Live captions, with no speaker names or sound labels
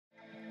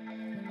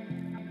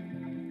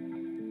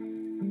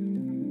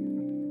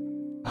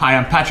Hi,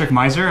 I'm Patrick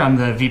Miser. I'm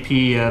the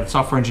VP of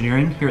Software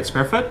Engineering here at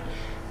SpareFoot.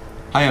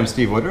 Hi, I'm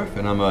Steve Woodruff,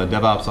 and I'm a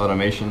DevOps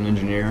Automation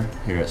Engineer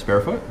here at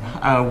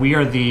SpareFoot. We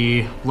are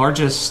the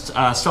largest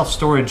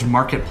self-storage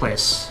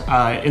marketplace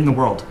in the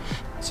world.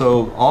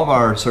 So all of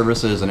our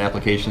services and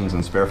applications in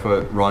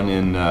SpareFoot run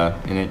in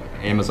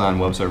Amazon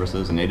Web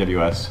Services and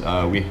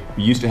AWS. We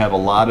used to have a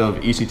lot of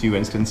EC2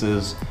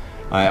 instances.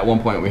 At one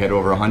point we had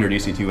over 100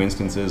 EC2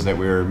 instances that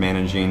we were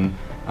managing,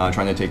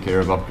 trying to take care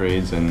of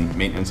upgrades and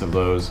maintenance of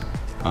those.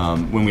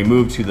 When we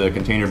moved to the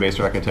container-based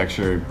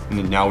architecture,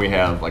 now we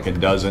have like a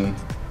dozen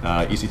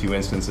EC2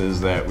 instances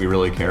that we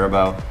really care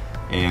about,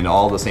 and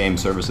all the same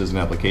services and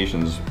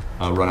applications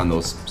run on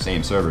those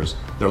same servers.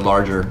 They're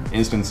larger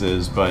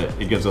instances, but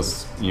it gives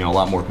us a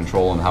lot more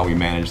control on how we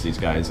manage these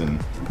guys,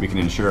 and we can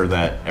ensure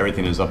that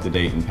everything is up to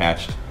date and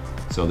patched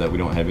so that we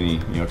don't have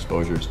any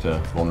exposures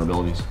to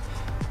vulnerabilities.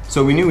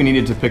 So we knew we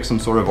needed to pick some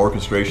sort of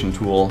orchestration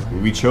tool.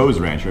 We chose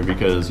Rancher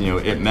because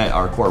it met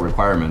our core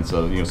requirements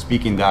of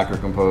speaking Docker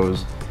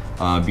Compose,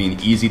 being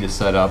easy to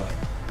set up.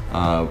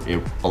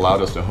 It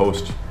allowed us to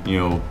host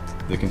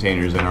the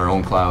containers in our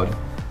own cloud,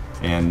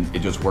 and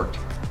it just worked.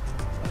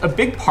 A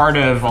big part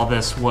of all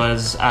this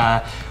was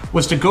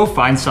to go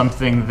find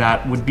something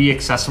that would be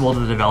accessible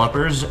to the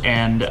developers,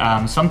 and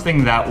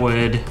something that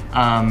would,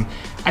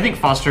 I think,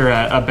 foster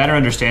a better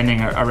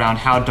understanding around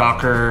how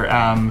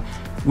Docker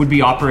would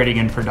be operating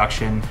in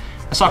production.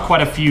 I saw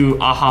quite a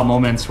few aha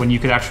moments when you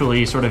could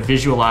actually sort of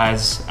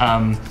visualize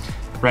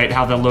right,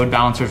 how the load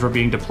balancers were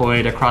being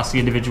deployed across the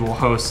individual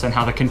hosts and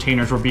how the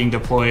containers were being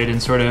deployed,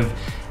 and sort of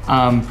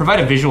provide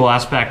a visual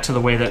aspect to the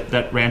way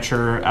that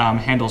Rancher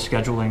handles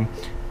scheduling.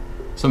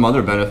 Some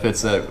other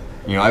benefits that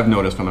I've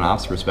noticed from an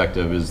ops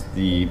perspective is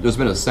there's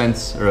been a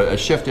sense, or a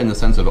shift in the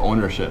sense of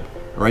ownership.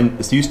 Right?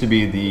 This used to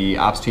be the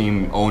ops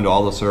team owned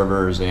all the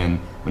servers, and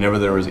whenever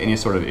there was any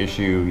sort of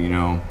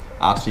issue,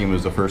 ops team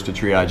was the first to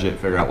triage it,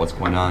 figure out what's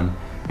going on.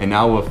 And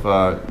now with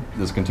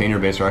this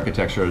container-based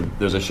architecture,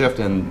 there's a shift,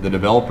 and the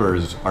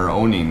developers are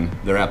owning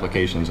their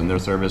applications and their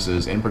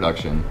services in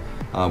production.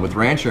 With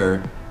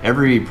Rancher,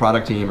 every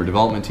product team or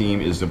development team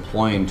is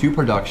deploying to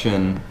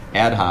production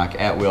ad hoc,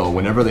 at will,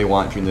 whenever they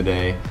want during the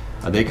day.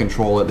 They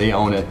control it, they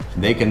own it,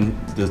 they can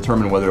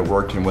determine whether it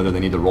worked and whether they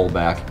need to roll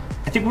back.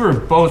 I think we were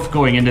both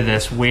going into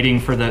this waiting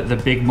for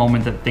the big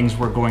moment that things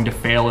were going to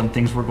fail and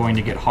things were going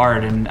to get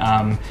hard, and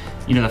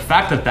the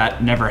fact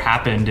that never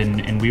happened,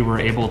 and we were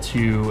able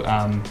to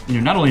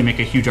not only make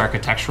a huge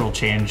architectural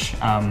change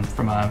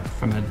from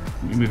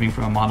moving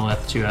from a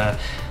monolith to a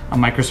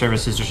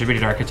microservices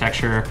distributed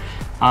architecture,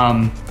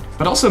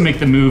 but also make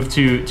the move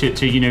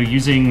to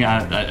using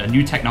a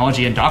new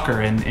technology in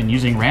Docker and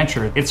using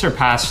Rancher. It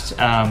surpassed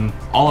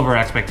all of our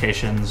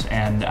expectations,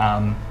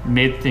 and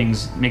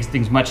makes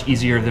things much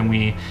easier than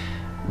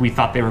we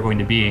thought they were going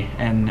to be.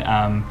 And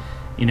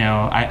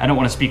I don't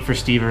want to speak for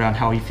Steve around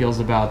how he feels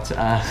about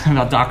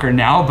Docker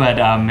now, but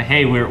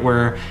hey,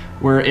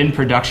 we're in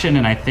production,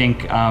 and I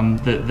think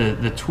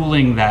the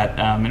tooling that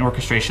and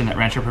orchestration that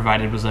Rancher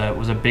provided was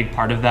a big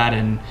part of that,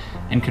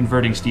 and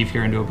converting Steve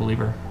here into a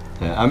believer.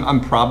 Yeah, I'm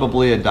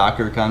probably a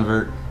Docker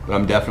convert, but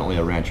I'm definitely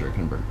a Rancher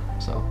convert.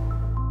 So.